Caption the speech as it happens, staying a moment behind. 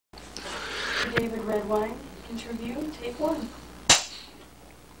David Redwine, interview, take one.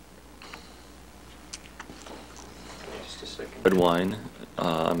 Just a second. Redwine.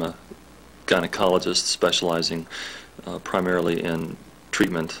 I'm a gynecologist specializing primarily in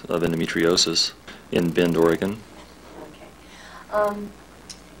treatment of endometriosis in Bend, Oregon. Okay.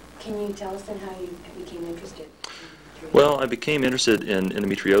 Can you tell us then how you became interested in treatment? Well, I became interested in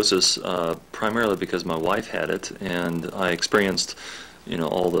endometriosis primarily because my wife had it, and I experienced,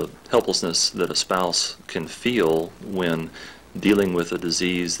 all the helplessness that a spouse can feel when dealing with a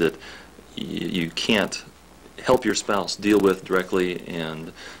disease that you can't help your spouse deal with directly,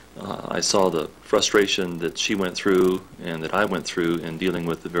 and I saw the frustration that she went through and that I went through in dealing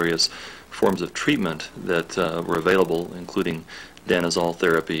with the various forms of treatment that were available, including danazol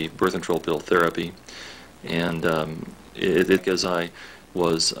therapy, birth control pill therapy, and as I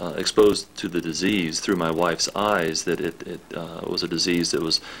was exposed to the disease through my wife's eyes, that it was a disease that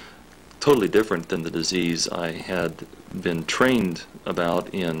was totally different than the disease I had been trained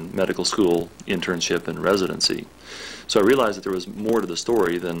about in medical school, internship, and residency. So I realized that there was more to the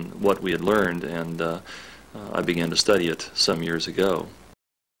story than what we had learned, and I began to study it some years ago.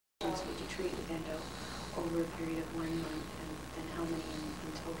 Would you treat with endo over a period of 1 month, and how many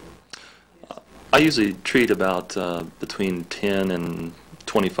in total? I usually treat about between 10 and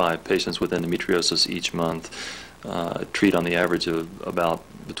 25 patients with endometriosis each month. Treat on the average of about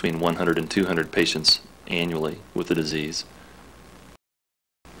between 100 and 200 patients annually with the disease.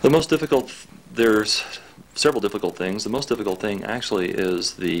 The most difficult, there's several difficult things. The most difficult thing actually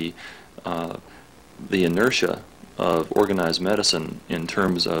is the inertia of organized medicine in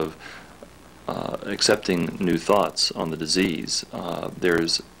terms of accepting new thoughts on the disease.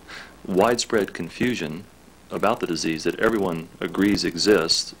 There's widespread confusion about the disease that everyone agrees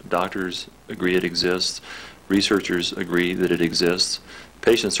exists. Doctors agree it exists. Researchers agree that it exists.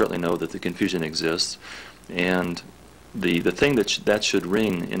 Patients certainly know that the confusion exists. And the thing that should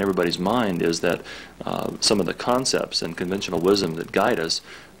ring in everybody's mind is that some of the concepts and conventional wisdom that guide us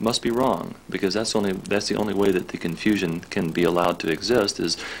must be wrong, because that's the only way that the confusion can be allowed to exist,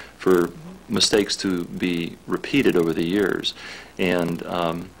 is for mistakes to be repeated over the years. And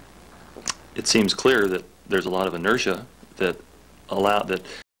it seems clear that there's a lot of inertia that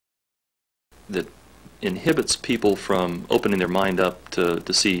inhibits people from opening their mind up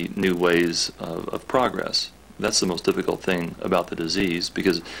to see new ways of progress. That's the most difficult thing about the disease,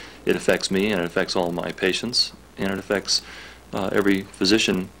 because it affects me and it affects all my patients, and it affects every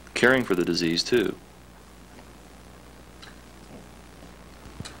physician caring for the disease too.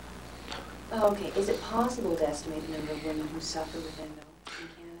 Okay, is it possible to estimate the number of women who suffer with endo in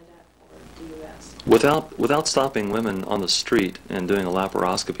Canada or the U.S.? Without stopping women on the street and doing a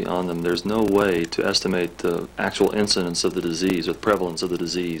laparoscopy on them, there's no way to estimate the actual incidence of the disease or the prevalence of the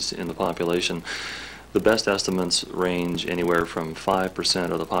disease in the population. The best estimates range anywhere from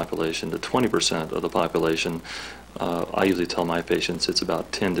 5% of the population to 20% of the population. I usually tell my patients it's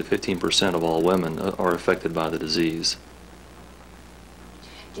about 10 to 15% of all women are affected by the disease.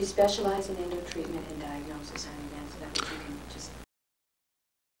 Do you specialize in endo treatment and diagnosis? I mean, answer that, but you can just...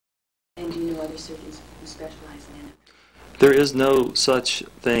 And do you know other surgeons who specialize in endo? There is no such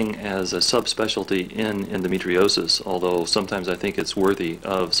thing as a subspecialty in endometriosis, although sometimes I think it's worthy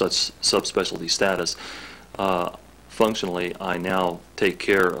of such subspecialty status. Functionally, I now take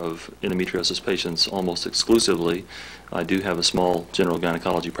care of endometriosis patients almost exclusively. I do have a small general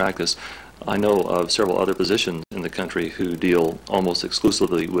gynecology practice. I know of several other physicians in the country who deal almost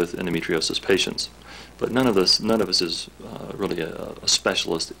exclusively with endometriosis patients. But none of us is really a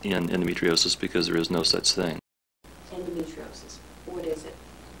specialist in endometriosis, because there is no such thing. Endometriosis, what is it?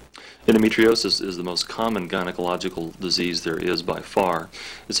 Endometriosis is the most common gynecological disease there is by far.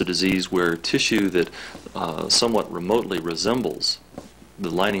 It's a disease where tissue that somewhat remotely resembles the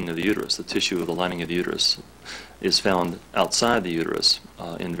lining of the uterus, the tissue of the lining of the uterus, is found outside the uterus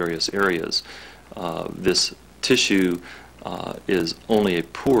in various areas. This tissue is only a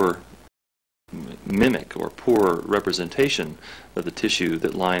poor mimic or poor representation of the tissue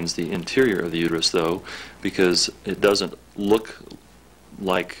that lines the interior of the uterus, though, because it doesn't look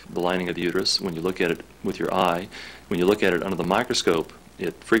like the lining of the uterus when you look at it with your eye. When you look at it under the microscope,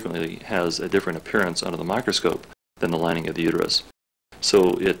 it frequently has a different appearance under the microscope than the lining of the uterus.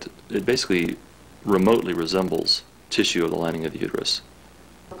 So it basically remotely resembles tissue of the lining of the uterus.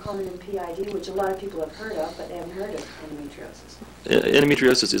 Common in PID, which a lot of people have heard of, but they haven't heard of endometriosis.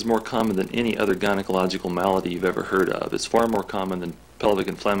 Endometriosis is more common than any other gynecological malady you've ever heard of. It's far more common than pelvic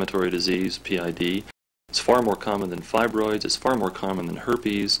inflammatory disease, PID. It's far more common than fibroids. It's far more common than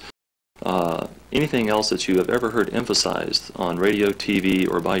herpes. anything else that you have ever heard emphasized on radio, TV,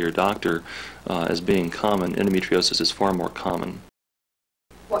 or by your doctor as being common, endometriosis is far more common.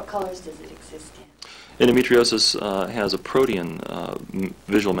 What colors does it exist in? Endometriosis has a protean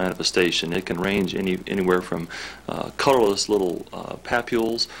visual manifestation. It can range anywhere from colorless little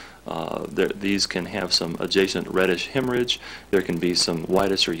papules. These can have some adjacent reddish hemorrhage. There can be some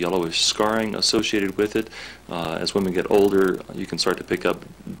whitish or yellowish scarring associated with it. As women get older, you can start to pick up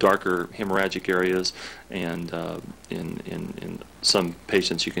darker hemorrhagic areas, and in some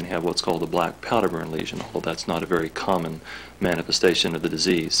patients you can have what's called a black powder burn lesion, although that's not a very common manifestation of the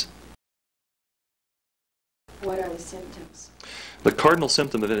disease. What are the symptoms? The cardinal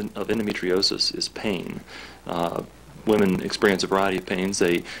symptom of endometriosis is pain. Women experience a variety of pains.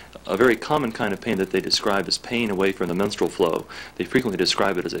 A very common kind of pain that they describe as pain away from the menstrual flow. They frequently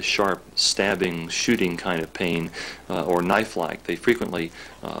describe it as a sharp, stabbing, shooting kind of pain, or knife-like. They frequently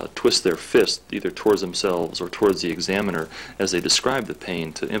twist their fist either towards themselves or towards the examiner as they describe the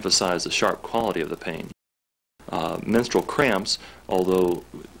pain to emphasize the sharp quality of the pain. Menstrual cramps, although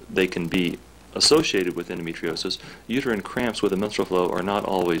they can be associated with endometriosis, uterine cramps with the menstrual flow are not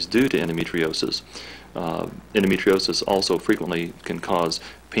always due to endometriosis. Endometriosis also frequently can cause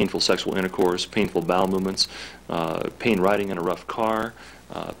painful sexual intercourse, painful bowel movements, pain riding in a rough car,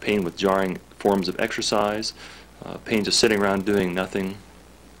 pain with jarring forms of exercise, pain just sitting around doing nothing.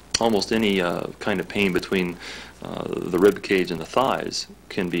 Almost any kind of pain between the rib cage and the thighs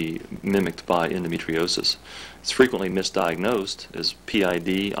can be mimicked by endometriosis. It's frequently misdiagnosed as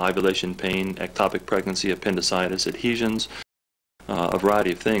PID, ovulation pain, ectopic pregnancy, appendicitis, adhesions, a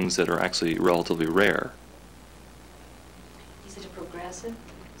variety of things that are actually relatively rare. Is it a progressive,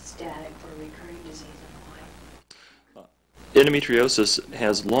 static, or recurring disease of the life? Endometriosis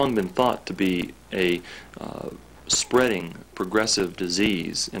has long been thought to be a spreading progressive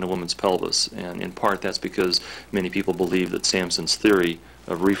disease in a woman's pelvis, and in part that's because many people believe that Samson's theory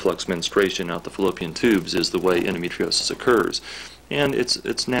of reflux menstruation out the fallopian tubes is the way endometriosis occurs. And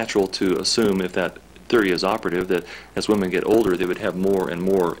it's natural to assume, if that theory is operative, that as women get older they would have more and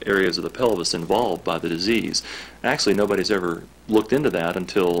more areas of the pelvis involved by the disease. Actually, nobody's ever looked into that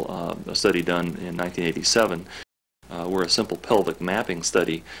until a study done in 1987 where a simple pelvic mapping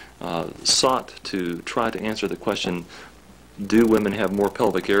study sought to try to answer the question, do women have more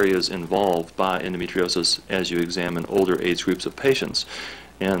pelvic areas involved by endometriosis as you examine older age groups of patients?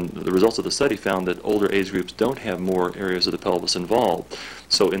 And the results of the study found that older age groups don't have more areas of the pelvis involved.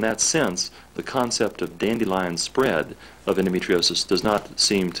 So in that sense, the concept of dandelion spread of endometriosis does not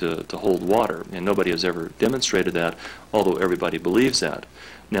seem to hold water, and nobody has ever demonstrated that, although everybody believes that.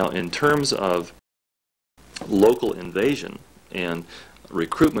 Now, in terms of local invasion and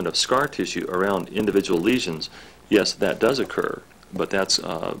recruitment of scar tissue around individual lesions, yes, that does occur, but that's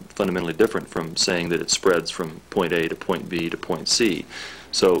fundamentally different from saying that it spreads from point A to point B to point C.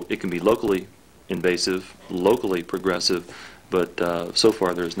 So it can be locally invasive, locally progressive, but so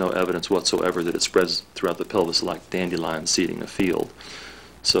far there's no evidence whatsoever that it spreads throughout the pelvis like dandelion seeding a field.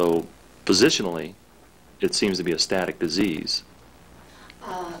 So positionally, it seems to be a static disease.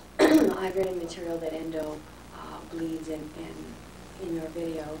 I've read in material that endo bleeds, and in your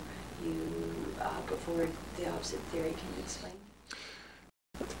video you put forward the opposite theory. Can you explain?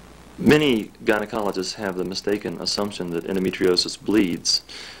 Many gynecologists have the mistaken assumption that endometriosis bleeds.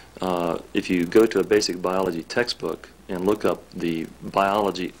 If you go to a basic biology textbook and look up the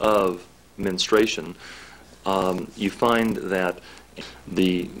biology of menstruation, you find that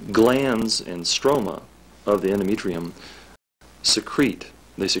the glands and stroma of the endometrium secrete.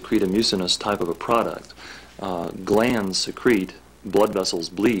 They secrete a mucinous type of a product. Glands secrete, blood vessels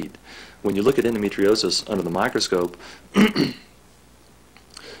bleed. When you look at endometriosis under the microscope,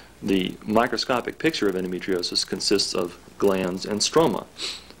 the microscopic picture of endometriosis consists of glands and stroma.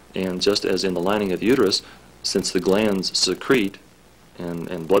 And just as in the lining of the uterus, since the glands secrete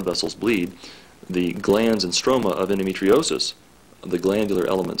and blood vessels bleed, the glands and stroma of endometriosis, the glandular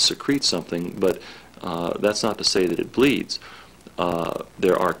element secretes something, but that's not to say that it bleeds.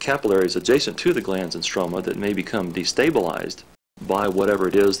 There are capillaries adjacent to the glands and stroma that may become destabilized by whatever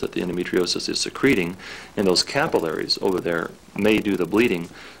it is that the endometriosis is secreting, and those capillaries over there may do the bleeding.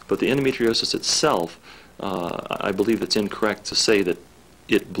 But the endometriosis itself, I believe it's incorrect to say that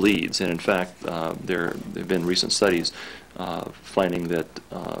it bleeds, and in fact there have been recent studies finding that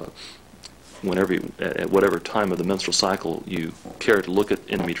at whatever time of the menstrual cycle you care to look at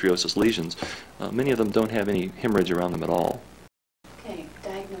endometriosis lesions, many of them don't have any hemorrhage around them at all. Okay,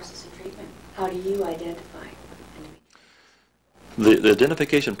 diagnosis and treatment. How do you identify The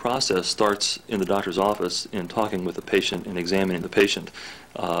identification process starts in the doctor's office in talking with the patient and examining the patient.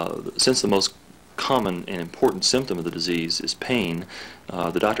 Since the most common and important symptom of the disease is pain,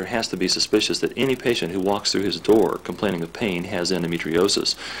 the doctor has to be suspicious that any patient who walks through his door complaining of pain has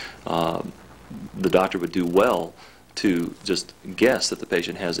endometriosis. The doctor would do well to just guess that the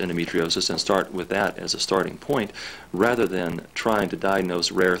patient has endometriosis and start with that as a starting point, rather than trying to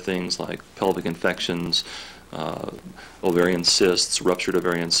diagnose rare things like pelvic infections, ovarian cysts, ruptured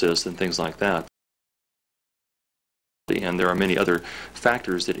ovarian cysts, and things like that. And there are many other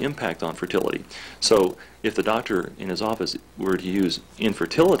factors that impact on fertility. So if the doctor in his office were to use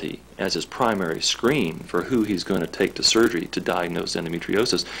infertility as his primary screen for who he's going to take to surgery to diagnose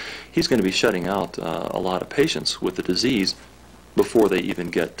endometriosis, he's going to be shutting out a lot of patients with the disease before they even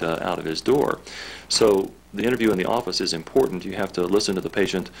get out of his door. So the interview in the office is important. You have to listen to the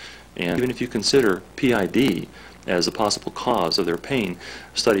patient, and even if you consider PID as a possible cause of their pain,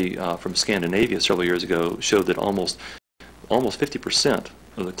 a study from Scandinavia several years ago showed that almost 50%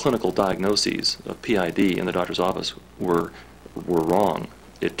 of the clinical diagnoses of PID in the doctor's office were wrong.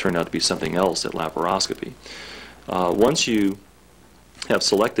 It turned out to be something else at laparoscopy. Once you have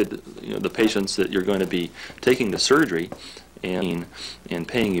selected the patients that you're going to be taking to surgery and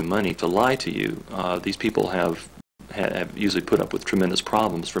paying you money to lie to you, these people have usually put up with tremendous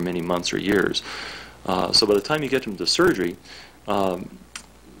problems for many months or years. So by the time you get them to surgery,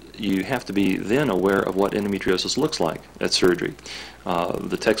 you have to be then aware of what endometriosis looks like at surgery.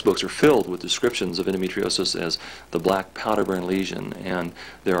 The textbooks are filled with descriptions of endometriosis as the black powder-burn lesion, and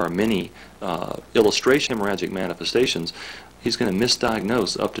there are many illustration hemorrhagic manifestations. He's going to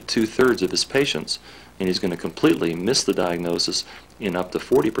misdiagnose up to 2/3 of his patients, and he's going to completely miss the diagnosis in up to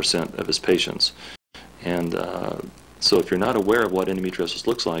 40% of his patients. And so if you're not aware of what endometriosis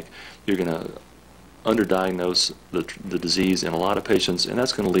looks like, you're going to underdiagnose the disease in a lot of patients, and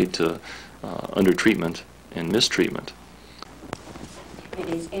that's going to lead to undertreatment and mistreatment. And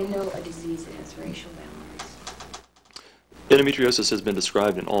is endo a disease that has racial boundaries? Endometriosis has been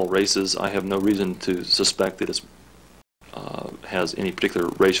described in all races. I have no reason to suspect that it has any particular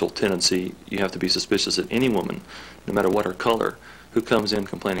racial tendency. You have to be suspicious that any woman, no matter what her color, who comes in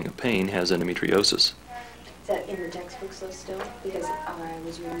complaining of pain has endometriosis. Is that in the textbooks though still? Because I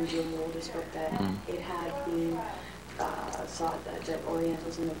was reading Jim Mulder's book that it had been thought that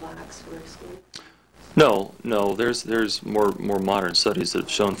Orientals and the blacks were excluded. No. There's more modern studies that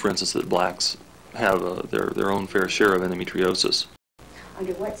have shown, for instance, that blacks have their own fair share of endometriosis.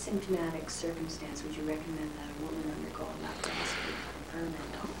 Under what symptomatic circumstance would you recommend that a woman undergo a laparoscopy to confirm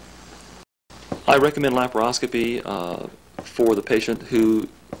endo? I recommend laparoscopy for the patient who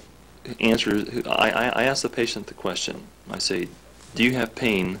answers. I ask the patient the question. I say, do you have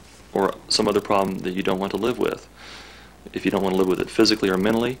pain or some other problem that you don't want to live with? If you don't want to live with it physically or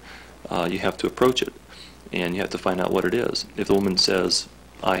mentally, you have to approach it, and you have to find out what it is. If the woman says,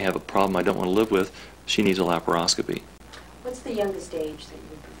 I have a problem I don't want to live with, she needs a laparoscopy. What's the youngest age that you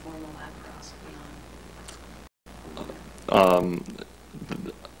would perform a laparoscopy on?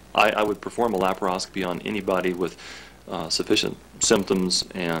 I would perform a laparoscopy on anybody with sufficient symptoms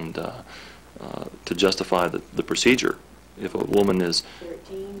and to justify the procedure. If a woman is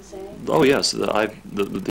 13, say? Oh yes, the